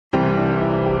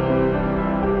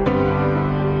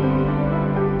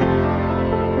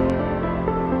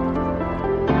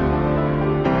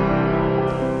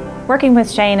Working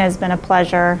with Shane has been a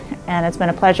pleasure, and it's been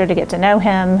a pleasure to get to know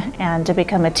him and to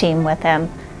become a team with him.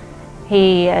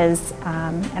 He is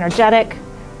energetic,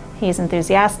 he's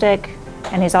enthusiastic,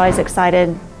 and he's always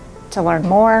excited to learn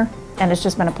more, and it's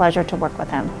just been a pleasure to work with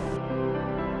him.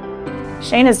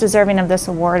 Shane is deserving of this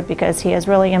award because he has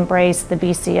really embraced the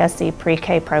BCSE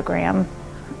pre-K program.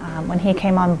 When he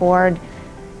came on board,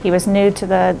 he was new to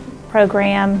the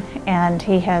program, and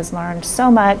he has learned so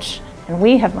much, and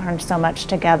we have learned so much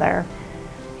together.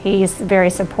 He's very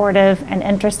supportive and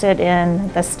interested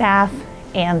in the staff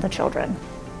and the children.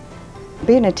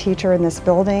 Being a teacher in this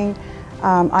building,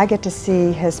 I get to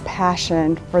see his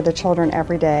passion for the children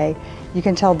every day. You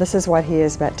can tell this is what he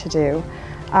is meant to do.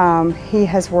 He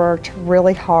has worked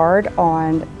really hard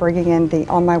on bringing in the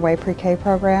On My Way pre-K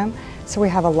program. So we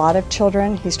have a lot of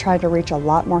children. He's tried to reach a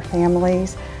lot more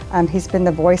families. He's been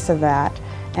the voice of that.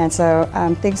 And so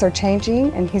things are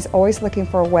changing, and he's always looking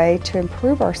for a way to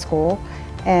improve our school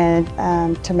and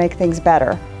to make things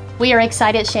better. We are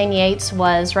excited Shane Yates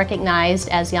was recognized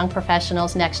as Young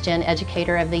Professionals Next Gen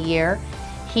Educator of the Year.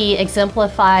 He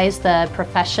exemplifies the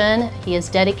profession. He is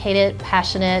dedicated,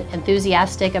 passionate,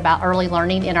 enthusiastic about early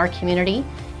learning in our community.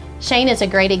 Shane is a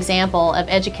great example of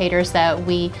educators that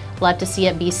we love to see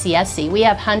at BCSE. We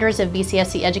have hundreds of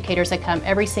BCSE educators that come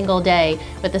every single day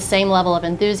with the same level of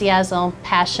enthusiasm,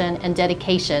 passion, and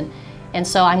dedication. And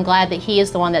so I'm glad that he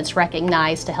is the one that's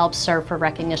recognized to help serve for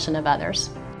recognition of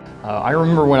others. I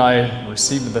remember when I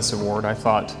received this award, I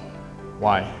thought,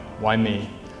 why? Why me?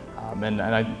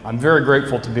 I'm very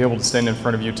grateful to be able to stand in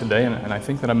front of you today, and I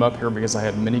think that I'm up here because I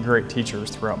had many great teachers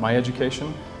throughout my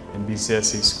education in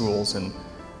BCSE schools. And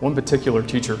one particular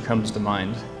teacher comes to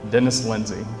mind, Dennis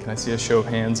Lindsay. Can I see a show of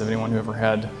hands of anyone who ever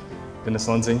had Dennis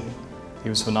Lindsay? He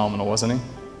was phenomenal, wasn't he?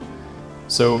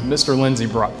 So Mr. Lindsay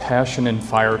brought passion and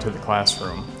fire to the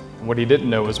classroom. And what he didn't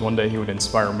know was one day he would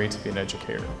inspire me to be an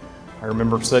educator. I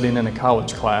remember sitting in a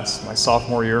college class my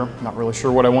sophomore year, not really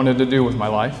sure what I wanted to do with my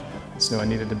life. I just knew I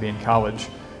needed to be in college.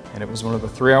 And it was one of the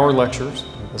 3-hour lectures.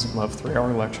 Who doesn't love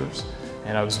 3-hour lectures?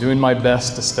 And I was doing my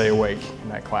best to stay awake in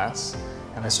that class.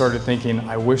 And I started thinking,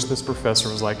 I wish this professor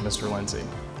was like Mr. Lindsay.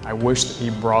 I wish that he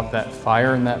brought that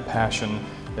fire and that passion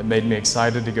that made me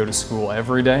excited to go to school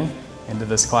every day into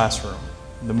this classroom.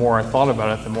 The more I thought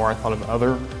about it, the more I thought of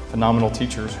other phenomenal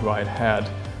teachers who I had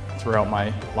throughout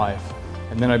my life.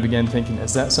 And then I began thinking,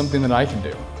 is that something that I can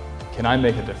do? Can I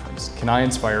make a difference? Can I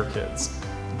inspire kids?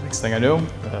 The next thing I knew,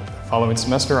 the following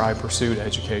semester, I pursued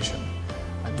education.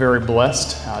 I'm very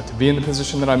blessed to be in the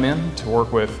position that I'm in, to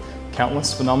work with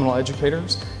countless phenomenal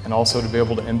educators, and also to be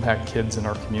able to impact kids in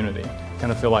our community. I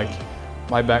kind of feel like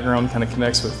my background kind of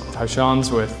connects with Tyshawn's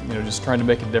with just trying to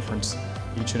make a difference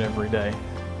each and every day.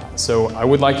 So I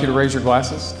would like you to raise your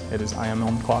glasses. It is I am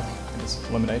on the clock. It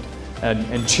is lemonade.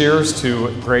 And cheers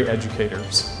to great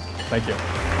educators. Thank you.